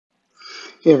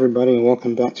Hey everybody, and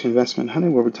welcome back to Investment Honey,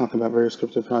 where we talk about various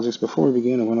crypto projects. Before we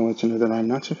begin, I want to let you know that I'm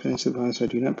not your financial advisor. I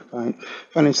do not provide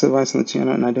financial advice on the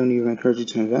channel, and I don't even encourage you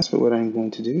to invest. But what I'm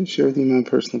going to do is share with you my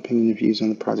personal opinion and views on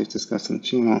the projects discussed on the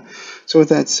channel. So with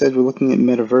that said, we're looking at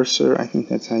Metaverser. I think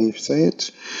that's how you say it.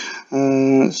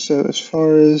 So as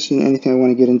far as anything I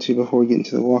want to get into before we get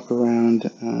into the walk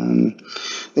around,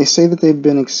 they say that they've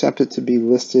been accepted to be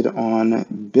listed on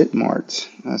Bitmart.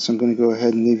 So I'm going to go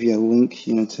ahead and leave you a link,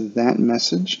 to that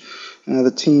message. The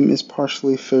team is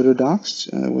partially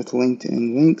photodoxed with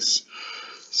LinkedIn links.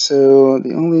 So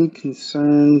the only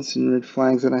concerns and red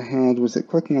flags that I had was that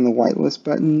clicking on the whitelist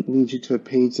button leads you to a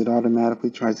page that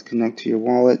automatically tries to connect to your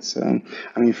wallet. So,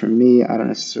 for me, I don't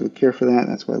necessarily care for that.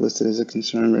 That's why I listed as a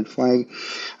concern red flag.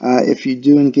 If you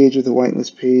do engage with the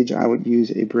whitelist page, I would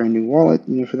use a brand new wallet,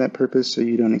 for that purpose, so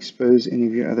you don't expose any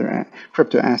of your other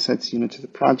crypto assets, to the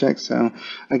project. So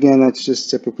again, that's just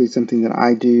typically something that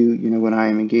I do, when I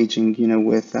am engaging,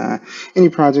 with any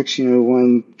projects,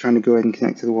 one trying to go ahead and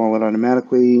connect to the wallet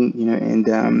automatically,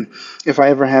 and if I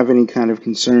ever have any kind of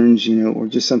concerns, or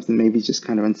just something maybe just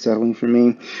kind of unsettling for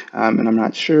me, and I'm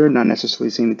not sure, not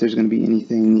necessarily saying that there's going to be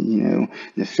anything,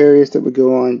 nefarious that would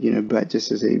go on, but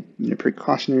just as a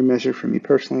precautionary measure for me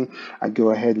personally, I'd go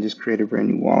ahead and just create a brand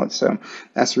new wallet. So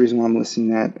that's the reason why I'm listing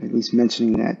that, at least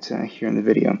mentioning that here in the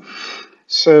video.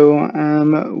 So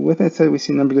with that said, we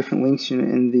see a number of different links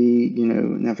in the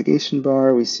navigation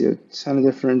bar. We see a ton of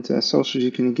different socials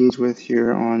you can engage with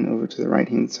here on over to the right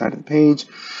hand side of the page.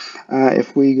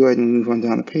 If we go ahead and move on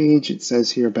down the page, it says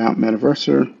here about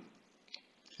Metaverser.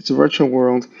 It's a virtual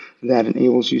world that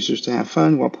enables users to have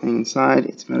fun while playing inside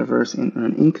its metaverse and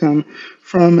earn income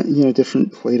from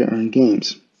different play-to-earn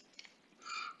games.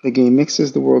 The game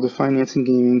mixes the world of finance and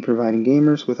gaming, providing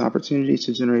gamers with opportunities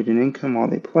to generate an income while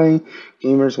they play.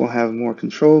 Gamers will have more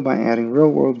control by adding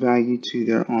real-world value to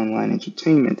their online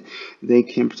entertainment. They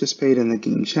can participate in the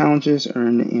game challenges,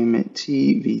 earn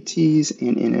MTVTs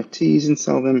and NFTs, and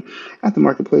sell them at the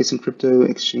marketplace and crypto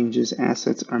exchanges.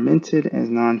 Assets are minted as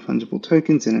non-fungible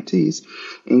tokens, NFTs,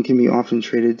 and can be often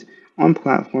traded on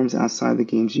platforms outside the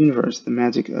game's universe. The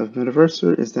magic of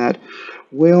Metaverser is that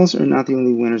whales are not the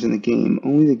only winners in the game.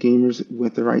 Only the gamers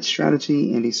with the right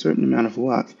strategy and a certain amount of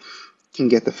luck can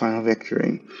get the final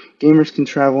victory. Gamers can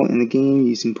travel in the game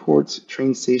using ports,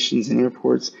 train stations, and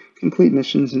airports, complete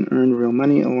missions, and earn real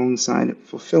money alongside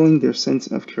fulfilling their sense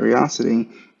of curiosity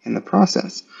in the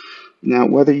process. Now,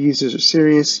 whether users are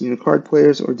serious, card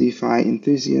players, or DeFi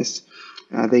enthusiasts,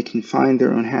 they can find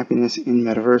their own happiness in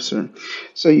Metaverser.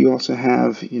 So you also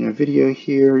have, video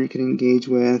here you can engage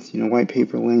with, white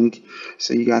paper link.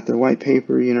 So you got the white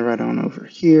paper, right on over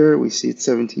here. We see it's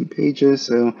 17 pages.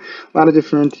 So a lot of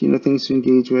different, things to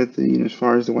engage with, as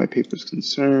far as the white paper is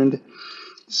concerned.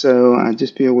 So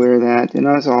just be aware of that. And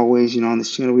as always, on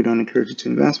this channel, we don't encourage you to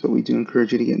invest, but we do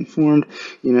encourage you to get informed,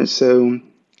 so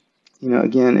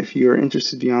again, if you're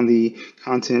interested beyond the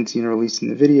content, released in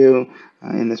the video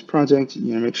in this project,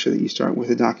 make sure that you start with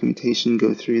the documentation,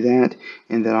 go through that,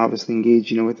 and then obviously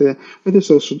engage, with the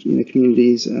social,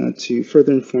 communities to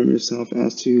further inform yourself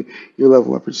as to your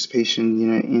level of participation,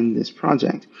 in this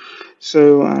project.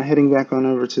 So heading back on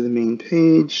over to the main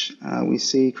page, we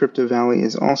see Crypto Valley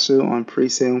is also on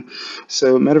pre-sale.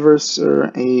 So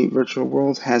Metaverser, a virtual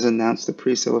world, has announced the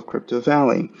pre-sale of Crypto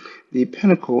Valley. The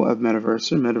pinnacle of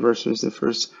Metaverser. Metaverser is the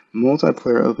first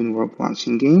multiplayer open world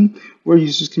blockchain game where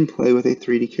users can play with a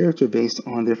 3D character based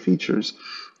on their features.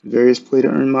 Various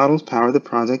play-to-earn models power the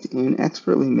project and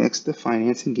expertly mix the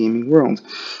finance and gaming world.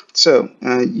 So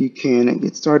you can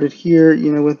get started here,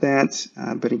 with that.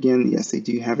 But again, yes, they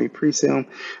do have a pre-sale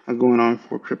going on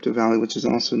for Crypto Valley, which is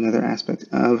also another aspect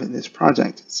of this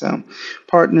project. So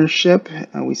partnership,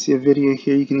 we see a video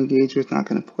here you can engage with. Not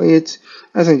going to play it,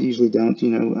 as I usually don't,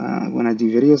 when I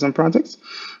do videos on projects.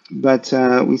 But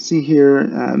we see here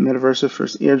Metaverser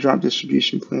first airdrop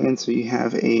distribution plan. So you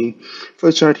have a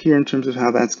flowchart here in terms of how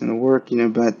that's going to work,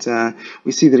 but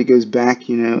we see that it goes back,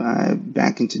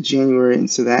 back into January.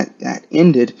 And so that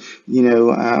ended,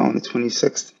 on the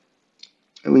 26th.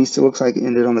 At least it looks like it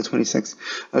ended on the 26th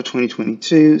of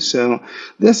 2022. So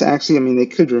this actually, they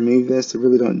could remove this. They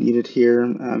really don't need it here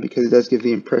because it does give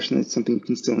the impression that it's something you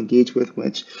can still engage with,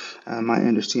 which my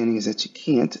understanding is that you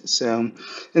can't. So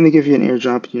then they give you an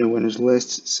airdrop, winners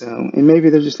list. So, and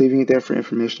maybe they're just leaving it there for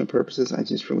informational purposes. I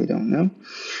just really don't know.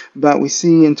 But we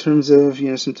see in terms of,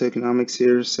 some tokenomics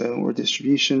here, or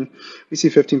distribution, we see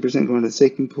 15% going to the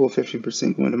staking pool,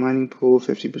 15% going to mining pool,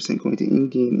 50% going to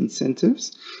in-game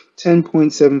incentives,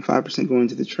 10.75% going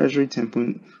to the treasury,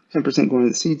 10% going to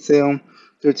the seed sale,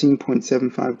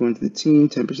 13.75 going to the team,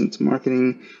 10% to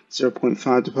marketing,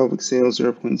 0.5 to public sales,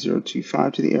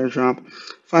 0.025 to the airdrop,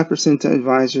 5% to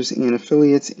advisors and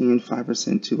affiliates, and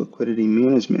 5% to liquidity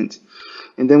management.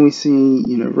 And then we see,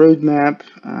 roadmap.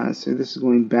 So this is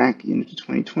going back into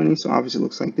 2020. So obviously it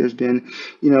looks like there's been,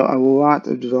 a lot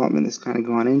of development that's kind of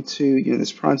gone into,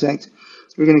 this project.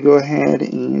 We're going to go ahead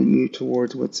and move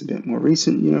towards what's a bit more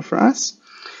recent, for us.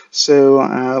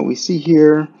 So we see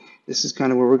here, this is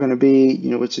kind of where we're going to be,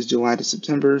 which is July to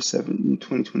September 7,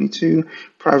 2022,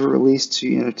 private release to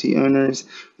NFT owners,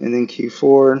 and then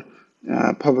Q4,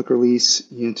 public release,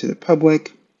 to the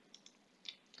public.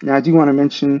 Now, I do want to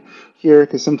mention here,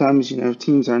 because sometimes,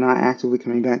 teams are not actively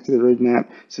coming back to the roadmap.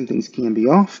 Some things can be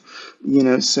off,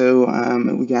 so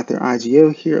we got their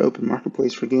IGO here, open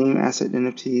marketplace for game asset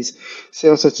NFTs,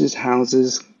 sales such as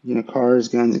houses, cars,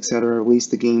 guns, etc. Release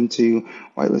the game to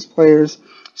whitelist players.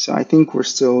 So I think we're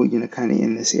still, kind of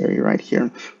in this area right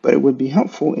here. But it would be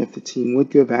helpful if the team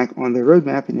would go back on their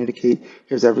roadmap and indicate,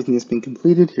 here's everything that's been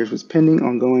completed, here's what's pending,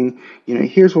 ongoing,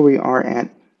 here's where we are at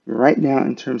right now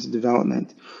in terms of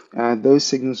development. Those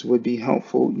signals would be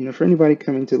helpful, for anybody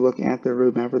coming to look at their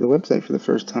roadmap or the website for the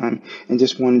first time and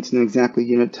just wanting to know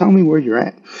exactly, tell me where you're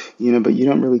at, but you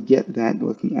don't really get that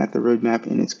looking at the roadmap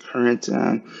in its current,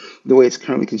 the way it's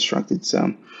currently constructed.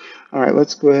 So, all right,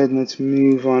 let's go ahead and let's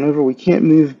move on over. We can't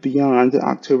move beyond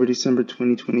October, December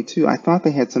 2022. I thought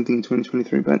they had something in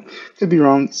 2023, but could be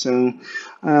wrong. So,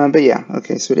 but yeah,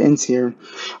 okay, so it ends here.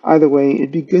 Either way,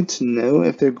 it'd be good to know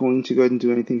if they're going to go ahead and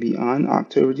do anything beyond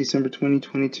October, December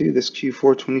 2022, this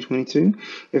Q4 2022,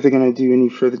 if they're going to do any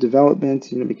further development,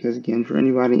 because again, for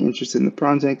anybody interested in the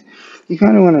project, you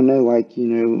kind of want to know, like,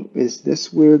 is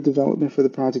this where development for the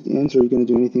project ends, or are you going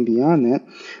to do anything beyond that?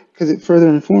 Because it further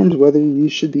informs whether you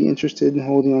should be interested in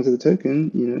holding onto the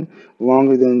token,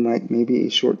 longer than like maybe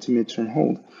a short to mid-term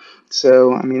hold.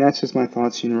 So, I mean, that's just my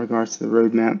thoughts, in regards to the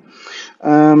roadmap.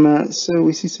 So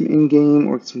we see some in-game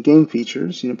or some game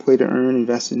features, play to earn,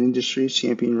 invest in industries,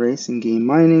 champion race, and game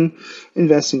mining,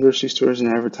 invest in grocery stores and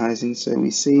advertising. So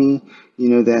we see,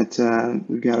 that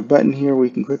we've got a button here where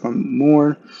you can click on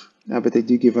more. But they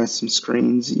do give us some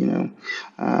screens,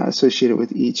 associated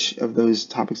with each of those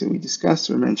topics that we discussed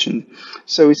or mentioned.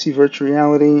 So we see virtual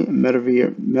reality,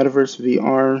 metaverse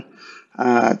VR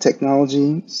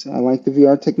technology. So I like the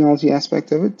VR technology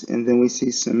aspect of it. And then we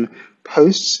see some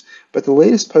posts. But the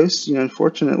latest posts,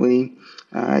 unfortunately,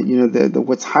 the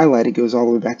what's highlighted goes all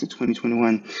the way back to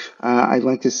 2021. I'd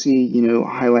like to see,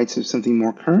 highlights of something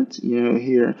more current,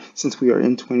 here, since we are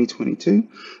in 2022.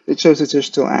 It shows that they're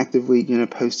still actively,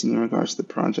 posting in regards to the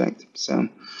project. So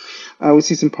we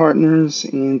see some partners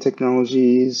and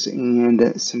technologies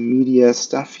and some media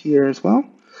stuff here as well.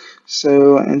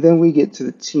 So, and then we get to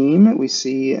the team. We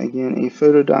see, again, a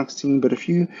photo docs team, but if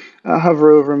you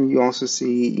hover over them, you also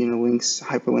see, links,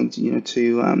 hyperlinked,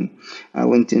 to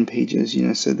LinkedIn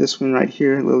pages, So this one right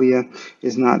here, Lilia,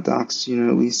 is not doxed,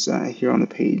 at least here on the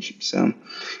page. So,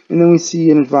 and then we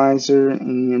see an advisor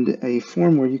and a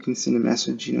form where you can send a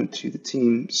message, to the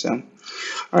team. So,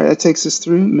 all right, that takes us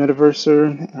through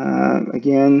Metaverser.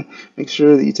 Again, make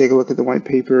sure that you take a look at the white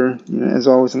paper. As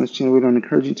always on this channel, we don't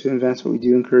encourage you to invest, but we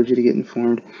do encourage you to get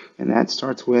informed, and that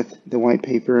starts with the white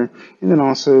paper. And then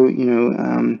also,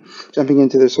 jumping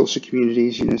into their social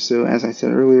communities. So as I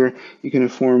said earlier, you can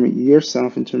inform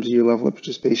yourself in terms of your level of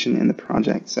participation in the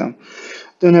project. So,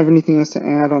 don't have anything else to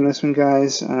add on this one,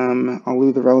 guys. I'll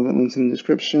leave the relevant links in the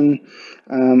description.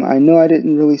 I know I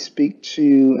didn't really speak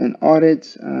to an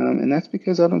audit, and that's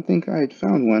because I don't think I had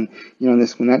found one, on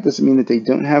this one. That doesn't mean that they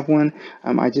don't have one.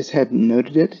 I just hadn't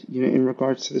noted it, in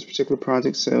regards to this particular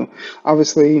project. So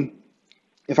obviously,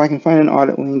 if I can find an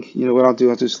audit link, what I'll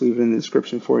do, I'll just leave it in the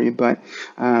description for you. But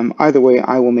either way,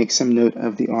 I will make some note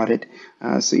of the audit.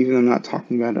 So even though I'm not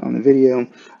talking about it on the video,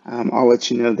 I'll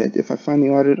let you know that if I find the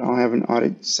audit, I'll have an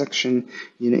audit section,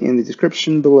 in the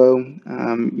description below,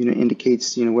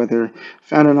 indicates, whether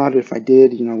found an audit. If I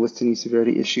did, list any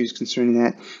severity issues concerning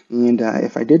that. And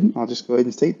if I didn't, I'll just go ahead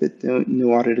and state that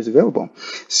no audit is available.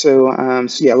 So,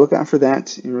 so yeah, look out for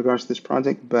that in regards to this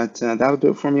project. But that'll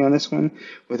do it for me on this one.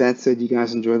 With that said, you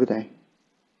guys enjoy the day.